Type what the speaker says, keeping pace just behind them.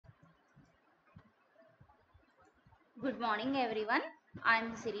Good morning everyone. I am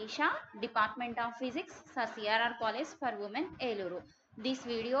Sirisha, Department of Physics, CRR College for Women, Eluru. This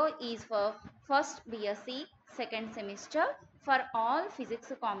video is for first BSc second semester for all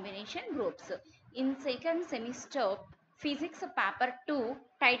physics combination groups. In second semester, physics paper 2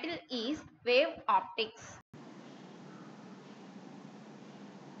 title is Wave Optics.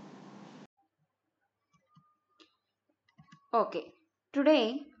 Okay, today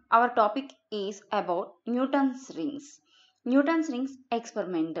our topic is about Newton's rings. Newton's rings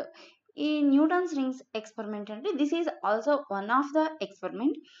experiment. In Newton's rings experiment, this is also one of the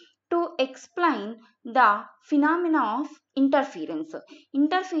experiment to explain the phenomena of interference.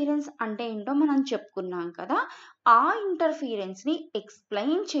 Interference అంటే ఏంటో మనం చెప్పుకున్నాం కదా, ఆ interference ని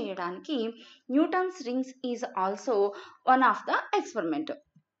explain చేయడానికి Newton's rings is also one of the experiment.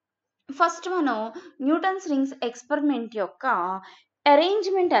 First మనం Newton's rings experiment యొక్క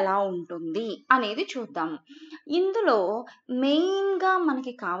అరేంజ్మెంట్ ఎలా ఉంటుంది అనేది చూద్దాము. ఇందులో మెయిన్గా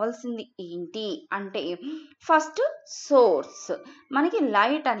మనకి కావాల్సింది ఏంటి అంటే ఫస్ట్ సోర్స్. మనకి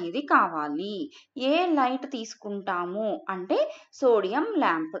లైట్ అనేది కావాలి. ఏ లైట్ తీసుకుంటాము అంటే sodium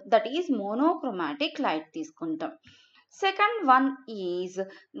lamp, that is monochromatic light తీసుకుంటాం. Second one is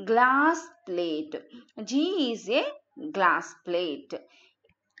glass plate. G is a glass plate.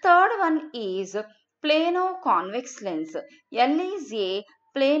 Third one is plano convex lens. L is a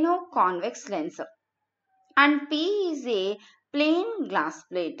plano convex lens and P is a plain glass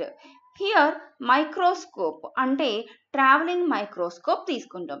plate. Here microscope అంటే travelling microscope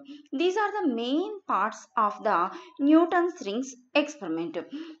తీసుకుంటాం. These are the main parts of the Newton's rings experiment.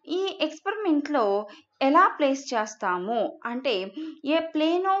 ఈ ఎక్స్పెరిమెంట్లో ఎలా place చేస్తాము అంటే ఏ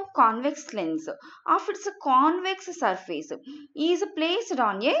plano convex lens of it's convex surface is placed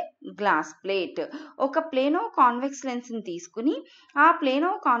on a glass plate. ఒక plano convex లెన్స్ని తీసుకుని ఆ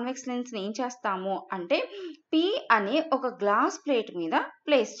plano convex లెన్స్ని ఏం చేస్తాము అంటే P అనే ఒక గ్లాస్ ప్లేట్ మీద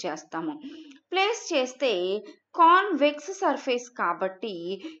ప్లేస్ చేస్తాము. ప్లేస్ చేస్తే కాన్వెక్స్ సర్ఫేస్ కాబట్టి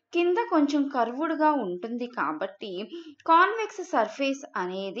కింద కొంచెం కర్వ్డ్గా ఉంటుంది కాబట్టి కాన్వెక్స్ సర్ఫేస్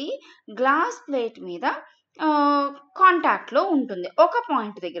అనేది గ్లాస్ ప్లేట్ మీద కాంటాక్ట్లో ఉంటుంది ఒక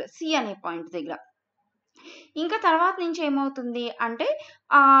పాయింట్ దగ్గర, C అనే పాయింట్ దగ్గర. ఇంకా తర్వాత నుంచి ఏమవుతుంది అంటే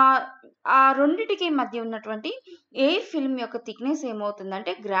ఆ రెండిటికి మధ్య ఉన్నటువంటి ఎయిర్ ఫిల్మ్ యొక్క థిక్నెస్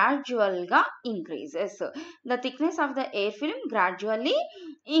ఏమవుతుందంటే గ్రాడ్యువల్గా increases. The thickness of the air film gradually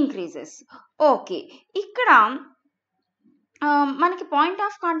increases. Okay, ఇక్కడ మనకి పాయింట్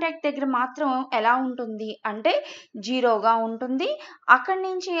ఆఫ్ కాంటాక్ట్ దగ్గర మాత్రం ఎలా ఉంటుంది అంటే జీరోగా ఉంటుంది. అక్కడి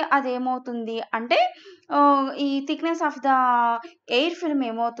నుంచి అది ఏమవుతుంది అంటే ఈ thickness of the air film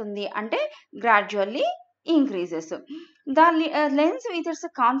ఏమవుతుంది అంటే gradually increases. The lens with its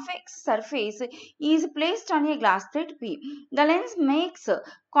convex surface is placed on a glass plate P. The lens makes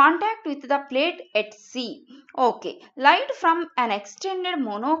contact with the plate at C. Okay, light from an extended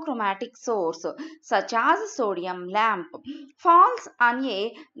monochromatic source such as sodium lamp falls on a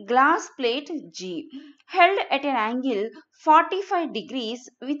glass plate G held at an angle 45 degrees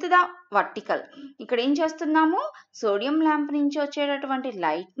with the vertical. ఇక్కడ ఏం చేస్తున్నాము, sodium lamp నుంచి వచ్చేటటువంటి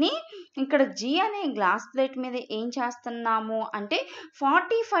లైట్ని ఇక్కడ G అనే glass plate మీద ఏం చేస్తున్నాము అంటే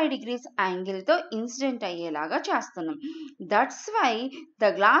 45 degrees యాంగిల్తో ఇన్సిడెంట్ అయ్యేలాగా చేస్తున్నాం. That's why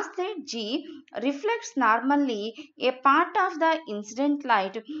the glass plate G reflects normally A part of the incident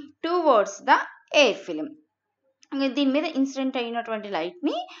light towards the air film. దీని మీద ఇన్సిడెంట్ అయినటువంటి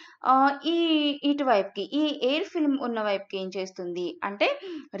లైట్ని ఇటువైపుకి ఈ ఎయిర్ ఫిల్మ్ ఉన్న వైపుకి ఏం చేస్తుంది అంటే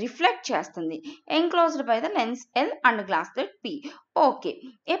రిఫ్లెక్ట్ చేస్తుంది. Enclosed by the lens L and glass plate P. Okay,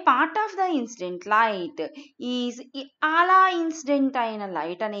 A part of the incident light is అలా ఇన్సిడెంట్ అయిన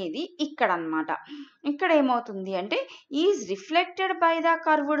లైట్ అనేది ఇక్కడ అన్నమాట. ఇక్కడ ఏమవుతుంది అంటే is reflected by the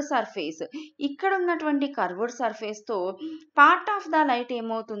curved surface. ఇక్కడ ఉన్నటువంటి curved సర్ఫేస్తో part of the light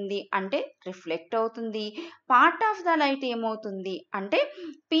ఏమవుతుంది అంటే రిఫ్లెక్ట్ అవుతుంది. పార్ట్ ఆఫ్ ద లైట్ ఏమవుతుంది అంటే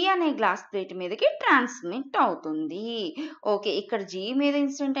P అనే గ్లాస్ ప్లేట్ మీదకి ట్రాన్స్మిట్ అవుతుంది. ఓకే, ఇక్కడ G మీద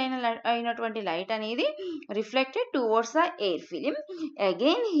ఇన్సిడెంట్ అయినటువంటి లైట్ అనేది reflected towards the air film.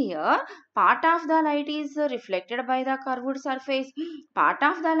 Again here part of the light is reflected by the curved surface, part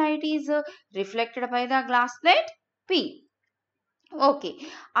of the light is reflected by the glass plate P. Okay,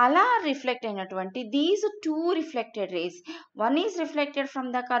 అలా reflect అయినటువంటి these two reflected race, one is reflected from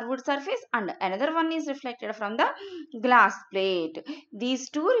the curved surface and another one is reflected from the glass plate. These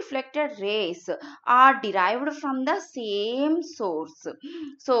two reflected race are derived from the same source.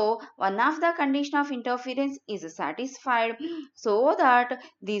 So one of the condition of interference is satisfied so that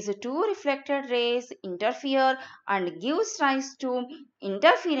these two reflected rays interfere and gives rise to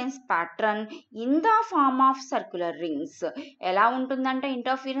interference pattern in the form of circular rings. ఎలా ఉంటుందంటే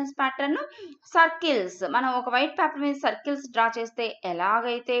interference pattern circles, మనం ఒక white paper మీద circles draw చేస్తే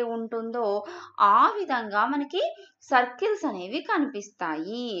ఎలాగైతే ఉంటుందో ఆ విధంగా మనకి సర్కిల్స్ అనేవి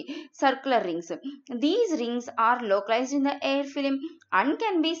కనిపిస్తాయి, circular rings. These rings are localized in the air film and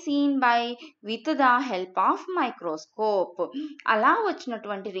can be seen by with the help of microscope. అలా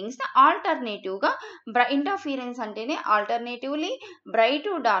వచ్చినటువంటి రింగ్స్ ఆల్టర్నేటివ్గా ఇంటర్ఫీరెన్స్ అంటేనే ఆల్టర్నేటివ్లీ బ్రైట్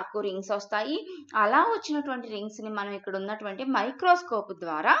డార్క్ రింగ్స్ వస్తాయి. అలా వచ్చినటువంటి రింగ్స్ని మనం ఇక్కడ ఉన్నటువంటి మైక్రోస్కోప్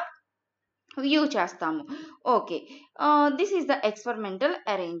ద్వారా వ్యూ చేస్తాము. Okay, this is the experimental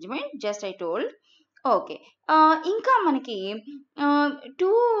arrangement just I told. Okay, ఇంకా మనకి టూ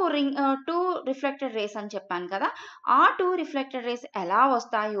రిఫ్లెక్టెడ్ రేస్ అని చెప్పాను కదా, ఆ టూ రిఫ్లెక్టెడ్ రేస్ ఎలా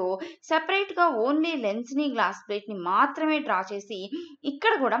వస్తాయో సెపరేట్గా ఓన్లీ లెన్స్ని గ్లాస్ ప్లేట్ని మాత్రమే డ్రా చేసి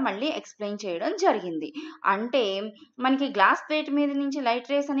ఇక్కడ కూడా మళ్ళీ ఎక్స్ప్లెయిన్ చేయడం జరిగింది. అంటే మనకి గ్లాస్ ప్లేట్ మీద నుంచి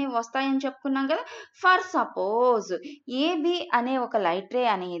లైట్ రేస్ అనేవి వస్తాయని చెప్పుకున్నాం కదా. ఫర్ సపోజ్ ఏబి అనే ఒక లైట్ రే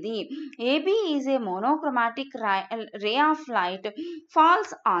అనేది, AB is a monochromatic ray of light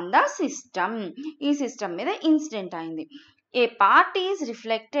falls on the system. ఈ సిస్టమ్ మీద ఇన్సిడెంట్ అయింది. ఏ part is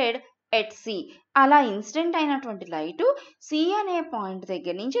reflected at C. అలా ఇన్సిడెంట్ అయినటువంటి లైటు సి అనే పాయింట్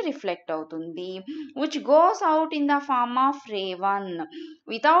దగ్గర నుంచి రిఫ్లెక్ట్ అవుతుంది, which goes out in the form of ray 1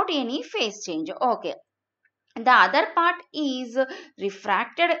 without any phase change. Okay, the other part is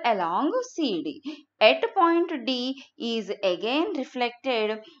refracted along CD. At point D is again reflected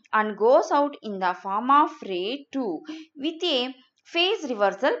and goes out in the form of ray 2 with a phase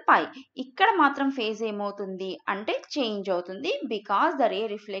reversal పై. ఇక్కడ మాత్రం phase ఏమవుతుంది అంటే change అవుతుంది, because the ray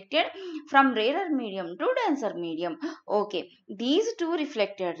reflected from rarer medium to denser medium. Okay, these two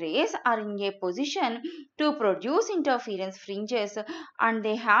reflected race are in a position to produce interference fringes and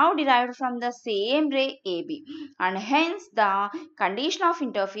they have derived from the same ray AB and hence the condition of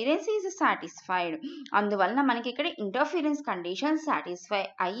interference is satisfied. అందువలన మనకి ఇక్కడ interference condition satisfy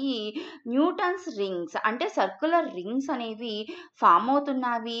అయ్యి Newton's rings అంటే circular rings అనేవి form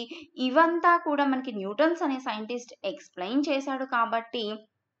అవుతున్నవి. ఇవంతా కూడా మనకి Newton's అనే సైంటిస్ట్ ఎక్స్ప్లెయిన్ చేశాడు కాబట్టి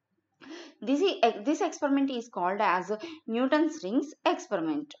this experiment is called as Newton's rings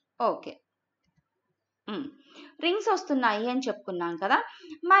experiment. Okay, rings వస్తున్నాయి అని చెప్పుకున్నాం కదా.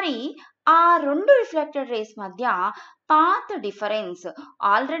 మరి ఆ రెండు రిఫ్లెక్టెడ్ రేస్ మధ్య పాత్ డిఫరెన్స్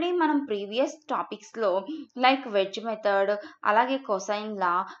ఆల్రెడీ మనం ప్రీవియస్ టాపిక్స్లో లైక్ వెడ్జ్ మెథడ్ అలాగే కొసైన్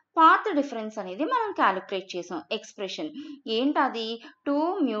లా పాత్ డిఫరెన్స్ అనేది మనం క్యాలిక్యులేట్ చేసాం. ఎక్స్ప్రెషన్ ఏంటది,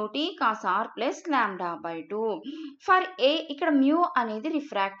 2μt cos r plus λ/2 for a. ఇక్కడ మ్యూ అనేది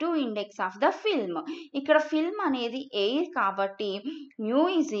refractive index of the film. ఇక్కడ ఫిల్మ్ అనేది ఎయిర్ కాబట్టి మ్యూ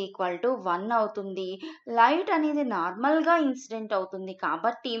ఈజ్ ఈక్వల్ టు 1 అవుతుంది. లైట్ అనేది నార్మల్గా ఇన్సిడెంట్ అవుతుంది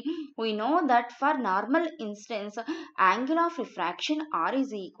కాబట్టి we know that for normal instance angle of refraction r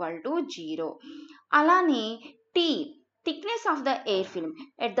is equal to 0. అలానే t thickness of the air film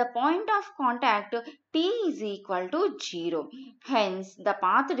at the point of contact t is equal to 0. Hence the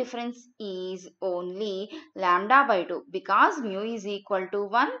path difference is only λ/2 because mu is equal to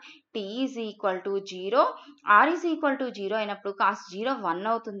 1, t is equal to 0, r is equal to 0 అయినప్పుడు cos 0 1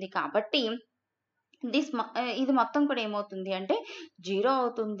 అవుతుంది కాబట్టి ఇది మొత్తం కూడా ఏమవుతుంది అంటే 0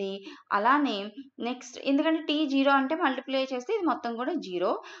 అవుతుంది. అలానే నెక్స్ట్ ఎందుకంటే t 0 అంటే మల్టిప్లై చేస్తే ఇది మొత్తం కూడా 0,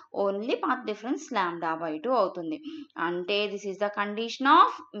 ఓన్లీ పాత్ డిఫరెన్స్ λ/2 అవుతుంది. అంటే this is the condition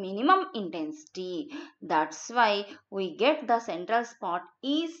of minimum intensity. That's why we get the central spot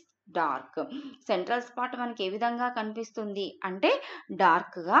is dark. Central spot మనకి ఏ విధంగా కనిపిస్తుంది అంటే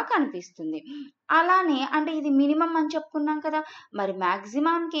డార్క్గా కనిపిస్తుంది. అలానే అంటే ఇది మినిమం అని చెప్పుకున్నాం కదా, మరి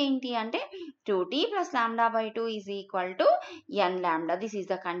మ్యాక్సిమంకి ఏంటి అంటే 2t plus λ/2 is equal to n λ. This is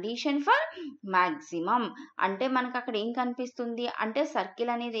the condition for maximum. అంటే మనకు అక్కడ ఏం కనిపిస్తుంది అంటే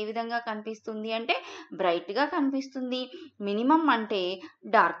సర్కిల్ అనేది ఏ విధంగా కనిపిస్తుంది అంటే బ్రైట్గా కనిపిస్తుంది, మినిమం అంటే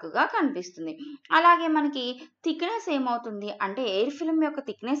డార్క్గా కనిపిస్తుంది. అలాగే మనకి థిక్నెస్ ఏమవుతుంది అంటే ఎయిర్ ఫిల్మ్ యొక్క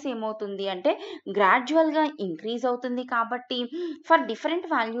థిక్నెస్ ఏమవుతుంది అంటే గ్రాడ్యువల్గా ఇంక్రీజ్ అవుతుంది కాబట్టి for different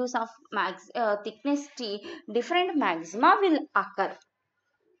values of thickness t different maxima will occur.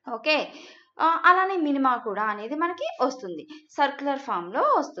 Okay, అలానే మినిమా కూడా అనేది మనకి వస్తుంది, సర్క్యులర్ ఫామ్లో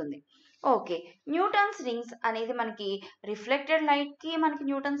వస్తుంది. ఓకే, న్యూటన్స్ రింగ్స్ అనేది మనకి రిఫ్లెక్టెడ్ లైట్కి మనకి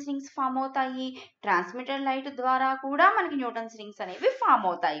న్యూటన్స్ రింగ్స్ ఫామ్ అవుతాయి, ట్రాన్స్మిటెడ్ లైట్ ద్వారా కూడా మనకి న్యూటన్స్ రింగ్స్ అనేవి ఫామ్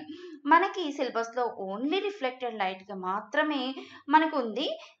అవుతాయి. మనకి సిలబస్లో ఓన్లీ రిఫ్లెక్టెడ్ లైట్కి మాత్రమే మనకు ఉంది.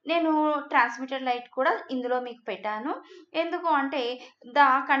 నేను ట్రాన్స్మిటెడ్ లైట్ కూడా ఇందులో మీకు పెట్టాను. ఎందుకు అంటే the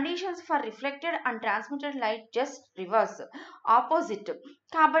conditions for reflected and transmitted light just reverse opposite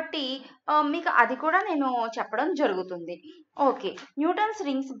కాబట్టి మీకు అది కూడా నేను చెప్పడం జరుగుతుంది. Okay, Newton's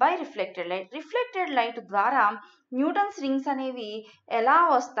rings by reflected reflected light. Reflected light ద్వారా న్యూటన్స్ రింగ్స్ అనేవి ఎలా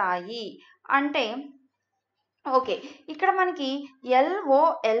వస్తాయి అంటే ఓకే, ఇక్కడ మనకి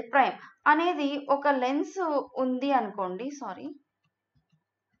ఎల్ఓఎల్ ప్రైమ్ అనేది ఒక లెన్స్ ఉంది అనుకోండి. సారీ,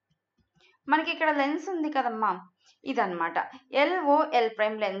 మనకి ఇక్కడ లెన్స్ ఉంది కదమ్మా, ఇదన్నమాట ఎల్ఓఎల్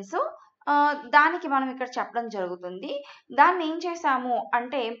ప్రైమ్ లెన్స్. దానికి మనం ఇక్కడ చెప్పడం జరుగుతుంది. దాన్ని ఏం చేసాము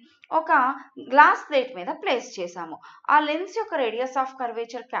అంటే ఒక గ్లాస్ ప్లేట్ మీద ప్లేస్ చేసాము. ఆ లెన్స్ యొక్క radius of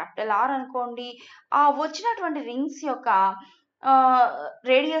curvature capital are అనుకోండి. ఆ వచ్చినటువంటి రింగ్స్ యొక్క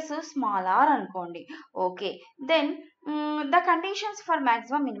రేడియస్ స్మాల్ ఆర్ అనుకోండి. Okay, then the conditions for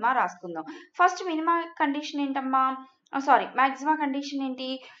maximum minima రాసుకుందాం. First minima condition ఏంటమ్మా, సారీ మ్యాక్సిమా కండిషన్ ఏంటి,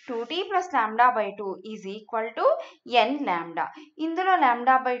 2t + λ/2 is equal to n lambda. ఇందులో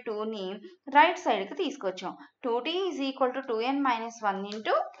λ/2ని రైట్ సైడ్కి తీసుకొచ్చాం. 2t is equal to 2n - 1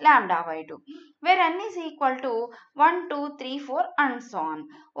 into λ/2, wear n is equal to 1 2 3 4 and so on.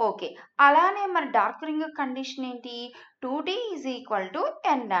 Okay, అలానే మరి dark ring condition ఏంటి, 2t is equal to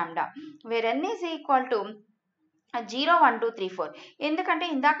n lambda, wear n is equal to 0 1 2 3 4. ఎందుకంటే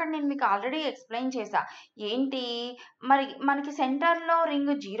ఇందాక నేను మీకు ఆల్రెడీ ఎక్స్ప్లెయిన్ చేశా. ఏంటి మరి మనకి సెంటర్లో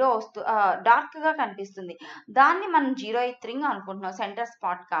రింగ్ 0 డార్క్గా కనిపిస్తుంది. దాన్ని మనం 0th రింగ్ అనుకుంటున్నాం సెంటర్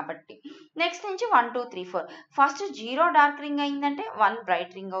స్పాట్ కాబట్టి. నెక్స్ట్ నుంచి 1 2 3 4. ఫస్ట్ 0 డార్క్ రింగ్ అయిందంటే 1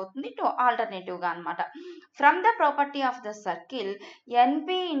 బ్రైట్ రింగ్ అవుతుంది, 2 ఆల్టర్నేటివ్గా అనమాట. From the property of the circle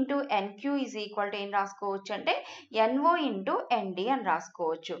NP into NQ is equal to ఏం రాసుకోవచ్చు అంటే ఎన్ఓ ఇంటూ ఎన్డి అని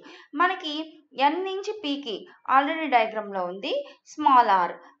రాసుకోవచ్చు. మనకి n నుంచి pకి ఆల్రెడీ డయాగ్రామ్లో ఉంది స్మాల్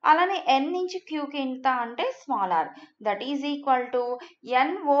ఆర్, అలానే n నుంచి qకి ఎంత అంటే small are, that is equal to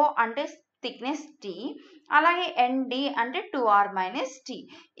NO అంటే థిక్నెస్ t, అలాగే ND అంటే 2r - t.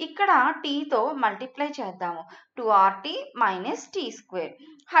 ఇక్కడ tతో మల్టిప్లై చేద్దాము, 2RT - t².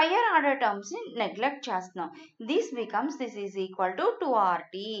 Higher order టర్మ్స్ని neglect చేస్తున్నాం. This is equal to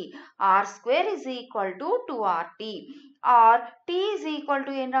 2RT, r² is equal to 2RT, are t is equal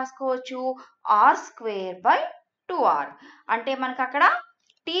to ఏం రాసుకోవచ్చు r²/2r. అంటే మనకు అక్కడ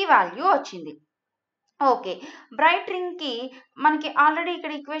t వాల్యూ వచ్చింది. ఓకే, బ్రైట్ రింగ్కి మనకి ఆల్రెడీ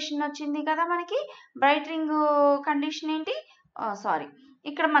ఇక్కడ ఈక్వేషన్ వచ్చింది కదా, మనకి బ్రైట్ రింగ్ కండిషన్ ఏంటి, సారీ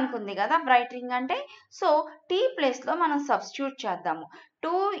ఇక్కడ మనకు ఉంది కదా బ్రైట్ రింగ్ అంటే. సో t ప్లేస్లో మనం సబ్స్టిట్యూట్ చేద్దాము.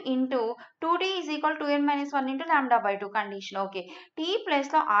 2 into 2t is equal 2n - 1 into λ/2 condition. Okay, t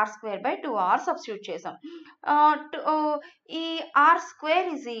ప్లేస్లో r²/2r సబ్స్టిట్యూట్ చేసాం. ఈ r²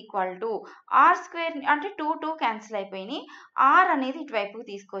 is equal to r² అంటే 2 2 క్యాన్సిల్ అయిపోయినాయి, r అనేది ఇటువైపుకి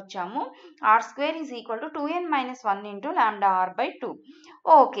తీసుకొచ్చాము. r² is equal to 2n - 1 into λr/2.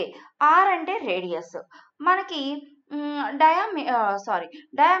 Okay, r అంటే రేడియస్, మనకి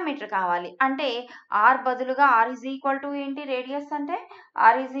డయామీటర్ కావాలి అంటే r బదులుగా r ఈజ్ ఈక్వల్ టు ఏంటి, రేడియస్ అంటే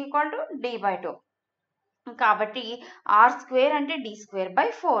r is equal to d/2. కాబట్టి r² అంటే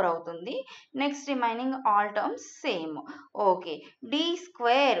d²/4 అవుతుంది. Next remaining all terms same. Okay, d²,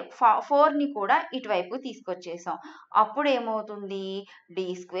 4ని కూడా ఇటువైపు తీసుకొచ్చేసాం. అప్పుడు ఏమవుతుంది,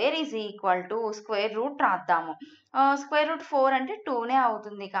 d² is equal to square root రాద్దాము. √4 అంటే 2నే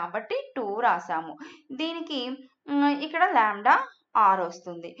అవుతుంది కాబట్టి 2 రాసాము. దీనికి ఇక్కడ లాంబ్డా r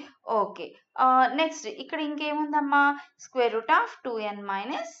వస్తుంది. ఓకే, నెక్స్ట్ ఇక్కడ ఇంకేముందమ్మా, √2n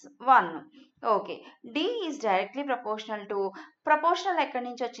 - 1. Okay, d is directly proportional ఎక్కడి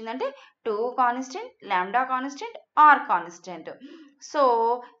నుంచి వచ్చిందంటే 2 constant, lambda constant, r constant. So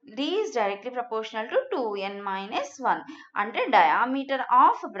d is directly proportional to 2n - 1. అంటే diameter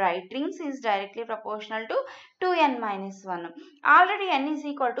of bright rings is directly proportional to 2n - 1. Already n is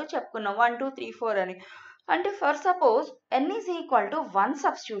equal to చెప్పుకున్నాం 1 2 3 4 అని. అంటే for suppose n is equal to 1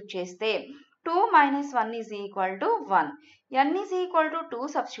 substitute చేస్తే 2 - 1 is equal to 1. n is equal to 2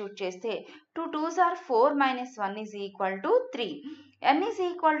 substitute చేస్తే 2 2s are 4 - 1 is equal to 3. n is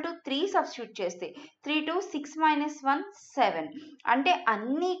equal to 3 substitute చేస్తే 3 2 6 - 1 7. అంటే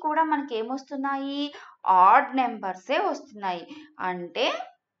అన్నీ కూడా మనకి ఏమొస్తున్నాయి, ఆడ్ నెంబర్సే వస్తున్నాయి. అంటే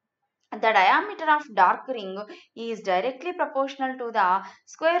the diameter of dark ring is directly proportional to the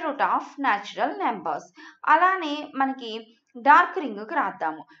square root of natural numbers. అలానే మనకి dark రింగ్కి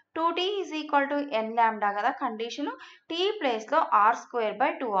రాద్దాము. 2t is equal to n lambda కదా కండిషను, t ప్లేస్లో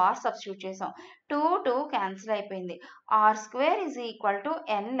r²/2r సబ్స్టిట్యూట్ చేసాం. 2 2 క్యాన్సిల్ అయిపోయింది, r² is equal to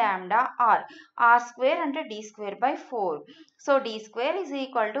n lambda r. r² అంటే d²/4. So d² is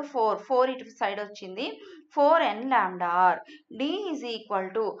equal to 4 ఇటు side వచ్చింది, 4n lambda r. d is equal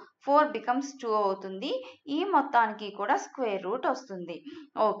to 4 becomes 2 అవుతుంది. ఈ మొత్తానికి కూడా స్క్వేర్ రూట్ వస్తుంది.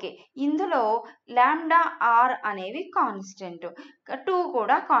 ఓకే, ఇందులో లాంబ్డా ఆర్ అనేవి కాన్స్టెంట్, 2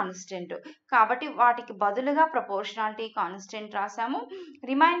 కూడా కాన్స్టెంట్, కాబట్టి వాటికి బదులుగా proportionality constant రాసాము,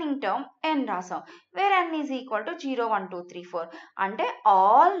 remaining term n రాసాం. Wear n is equal to 0 1 2 3 4 అంటే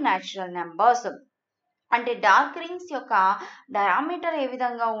ఆల్ న్యాచురల్ నెంబర్స్. అంటే డార్క్ రింగ్స్ యొక్క డయామీటర్ ఏ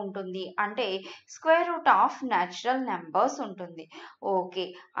విధంగా ఉంటుంది అంటే square root of natural numbers ఉంటుంది. ఓకే,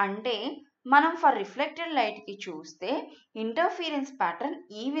 అంటే మనం ఫర్ రిఫ్లెక్టెడ్ లైట్కి చూస్తే ఇంటర్ఫీరెన్స్ ప్యాటర్న్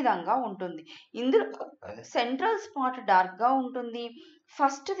ఈ విధంగా ఉంటుంది. ఇందులో సెంట్రల్ స్పాట్ డార్క్గా ఉంటుంది,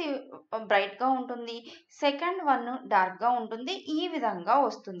 ఫస్ట్ది బ్రైట్గా ఉంటుంది, సెకండ్ వన్ డార్క్గా ఉంటుంది, ఈ విధంగా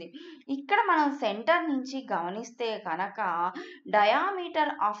వస్తుంది. ఇక్కడ మనం సెంటర్ నుంచి గమనిస్తే కనుక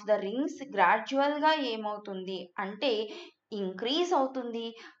డయామీటర్ ఆఫ్ ద రింగ్స్ గ్రాడ్యువల్గా ఏమవుతుంది అంటే ఇంక్రీజ్ అవుతుంది,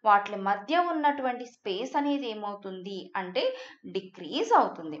 వాటి మధ్య ఉన్నటువంటి స్పేస్ అనేది ఏమవుతుంది అంటే డిక్రీజ్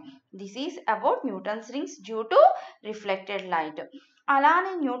అవుతుంది. This is about Newton's rings due to reflected light.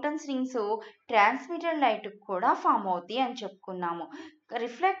 అలానే న్యూటన్స్ రింగ్స్ ట్రాన్స్మిటెడ్ లైట్ కూడా ఫామ్ అవుతాయి అని చెప్పుకున్నాము.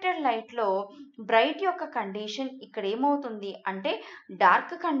 రిఫ్లెక్టెడ్ లైట్లో బ్రైట్ యొక్క కండిషన్ ఇక్కడ ఏమవుతుంది అంటే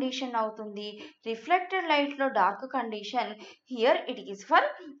డార్క్ కండిషన్ అవుతుంది. రిఫ్లెక్టెడ్ లైట్లో dark condition here it is for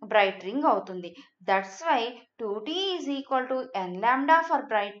bright ring అవుతుంది. That's why 2t is equal to n lambda for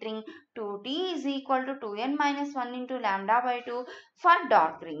bright ring, 2t is equal to 2n minus 1 into lambda by 2 for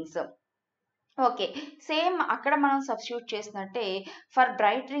dark rings. Okay, same అక్కడ మనం substitute చేసినట్టే for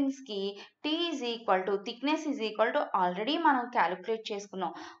bright రింగ్స్కి T is equal to thickness is equal to already మనం calculate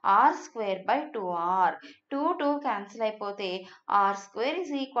చేసుకున్నాం are square by 2r. 2 cancel అయిపోతే are square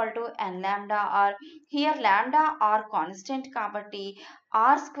is equal to ఎన్ ల్యాండా are. Here ల్యాండా are constant కాబట్టి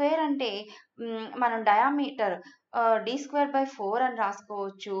are square అంటే మనం డయామీటర్ d స్క్వేర్ బై 4 అని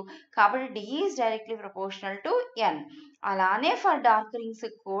రాసుకోవచ్చు, కాబట్టి d is directly proportional to n. అలానే ఫర్ డార్క్ రింగ్స్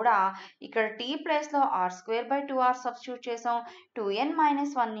కూడా ఇక్కడ t ప్లేస్లో are square by 2r substitute చేసాం, 2n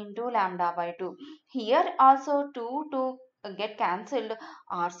minus 1 into lambda by 2. Here also 2 get cancelled,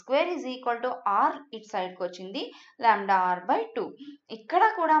 r square is equal to r it సైడ్కి వచ్చింది lambda r by 2. ఇక్కడ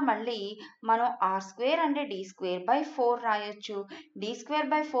కూడా మళ్ళీ మనం r స్క్వేర్ అంటే d స్క్వేర్ బై 4 రాయొచ్చు. d స్క్వేర్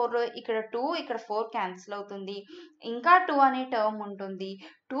బై 4 ఇక్కడ 2 ఇక్కడ 4 క్యాన్సిల్ అవుతుంది, ఇంకా 2 అనే టర్మ్ ఉంటుంది,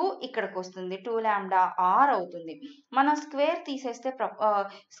 2 ఇక్కడికి వస్తుంది, 2 lambda r అవుతుంది. మనం స్క్వేర్ తీసేస్తే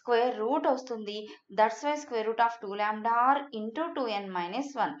స్క్వేర్ రూట్ వస్తుంది. That's y square root of 2 lambda r into 2n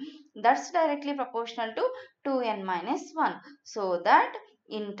minus 1. That's directly proportional to 2n minus 1. So that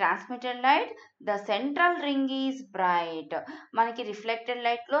in transmitted light the central ring is bright. మనకి reflected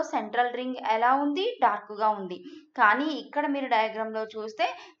లైట్లో central ring ఎలా ఉంది, డార్క్గా ఉంది. కానీ ఇక్కడ మీరు డయాగ్రామ్లో చూస్తే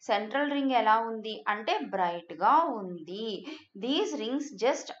సెంట్రల్ రింగ్ ఎలా ఉంది అంటే బ్రైట్గా ఉంది. These rings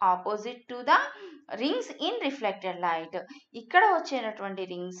just opposite to the rings in reflected light. ఇక్కడ వచ్చేటటువంటి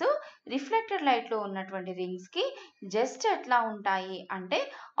రింగ్స్ రిఫ్లెక్టెడ్ లైట్లో ఉన్నటువంటి రింగ్స్కి జస్ట్ ఎట్లా ఉంటాయి అంటే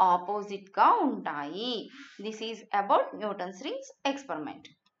ఆపోజిట్గా ఉంటాయి. This is about Newton's rings experiment.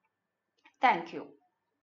 Thank you.